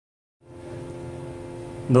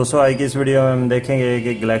दोस्तों आज की इस वीडियो में हम देखेंगे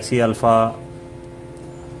कि गैलेक्सी अल्फ़ा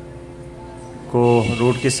को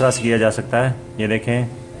रूट किस तरह से किया जा सकता है। ये देखें,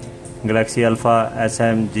 Galaxy alpha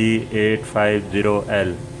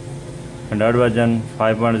G850L Android version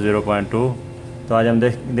 5.0.2। तो आज हम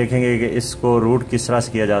देखेंगे कि इसको रूट किस तरह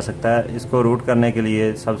से किया जा सकता है। इसको रूट करने के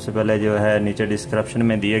लिए सबसे पहले जो है नीचे डिस्क्रिप्शन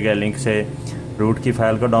में दिए गए लिंक से रूट की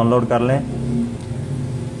फ़ाइल को डाउनलोड कर लें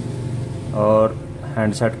और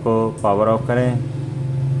हैंडसेट को पावर ऑफ करें।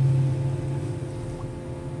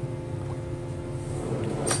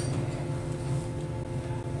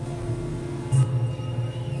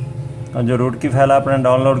 और जो रूट की फाइल आपने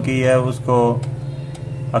डाउनलोड की है उसको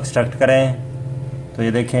एक्सट्रैक्ट करें। तो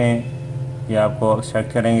ये देखें, ये आपको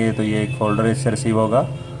एक्सट्रैक्ट करेंगे तो ये एक फ़ोल्डर इससे रिसीव होगा।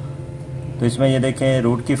 तो इसमें ये देखें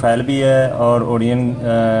रूट की फ़ाइल भी है और ओडियन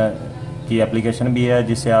की एप्लीकेशन भी है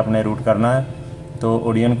जिससे आपने रूट करना है। तो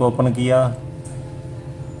ओडियन को ओपन किया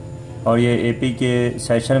और ये एपी के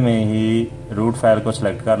सेशन में ही रूट फाइल को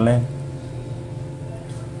सिलेक्ट कर लें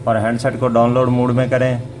और हैंडसेट को डाउनलोड मोड में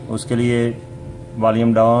करें। उसके लिए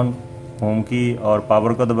वॉल्यूम डाउन, होम की और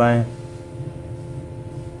पावर को दबाएं।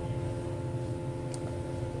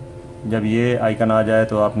 जब ये आइकन आ जाए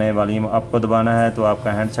तो आपने वॉल्यूम अप को दबाना है, तो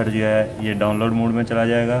आपका हैंडसेट जो है ये डाउनलोड मोड में चला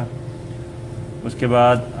जाएगा। उसके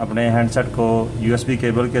बाद अपने हैंडसेट को यूएसबी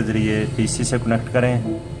केबल के ज़रिए पीसी से कनेक्ट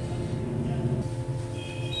करें।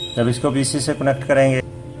 जब इसको पीसी से कनेक्ट करेंगे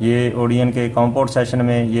ये ओडियन के कॉम पोर्ट सेशन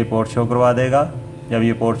में ये पोर्ट शो करवा देगा। जब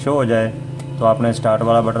ये पोर्ट शो हो जाए तो आपने स्टार्ट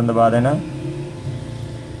वाला बटन दबा देना।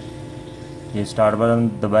 ये स्टार्ट बटन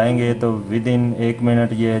दबाएंगे तो विद इन 1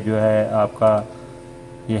 मिनट ये जो है आपका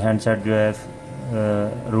ये हैंडसेट जो है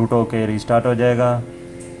रूट होके रीस्टार्ट हो जाएगा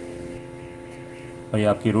और ये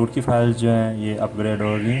आपकी रूट की फाइल्स जो हैं ये अपग्रेड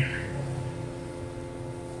होगी।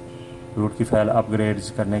 रूट की फाइल अपग्रेड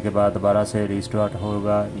करने के बाद दोबारा से रीस्टार्ट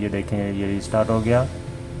होगा। ये देखें, ये रीस्टार्ट हो गया।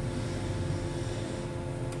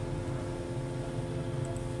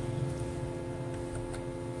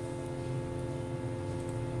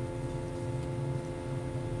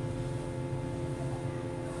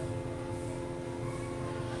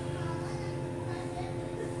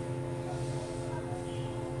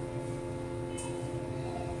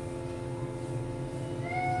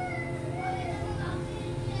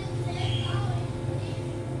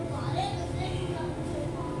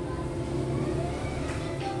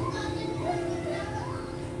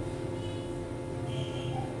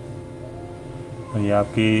 और ये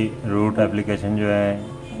आपकी रूट एप्लीकेशन जो है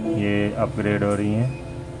ये अपग्रेड हो रही हैं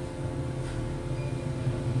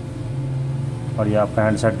और ये आपका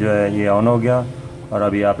हैंडसेट जो है ये ऑन हो गया। और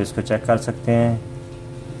अभी आप इसको चेक कर सकते हैं,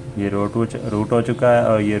 ये रूट हो चुका है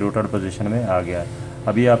और ये रूटेड पोजीशन में आ गया है।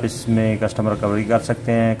 अभी आप इसमें कस्टम रिकवरी कर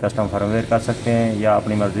सकते हैं, कस्टम फर्मवेयर कर सकते हैं या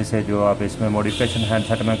अपनी मर्ज़ी से जो आप इसमें मॉडिफिकेशन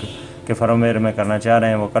हैंडसेट में के फर्मवेयर में करना चाह रहे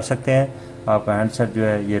हैं वो कर सकते हैं। आपका हैंडसेट जो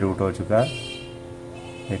है ये रूट हो चुका है।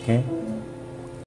 देखें,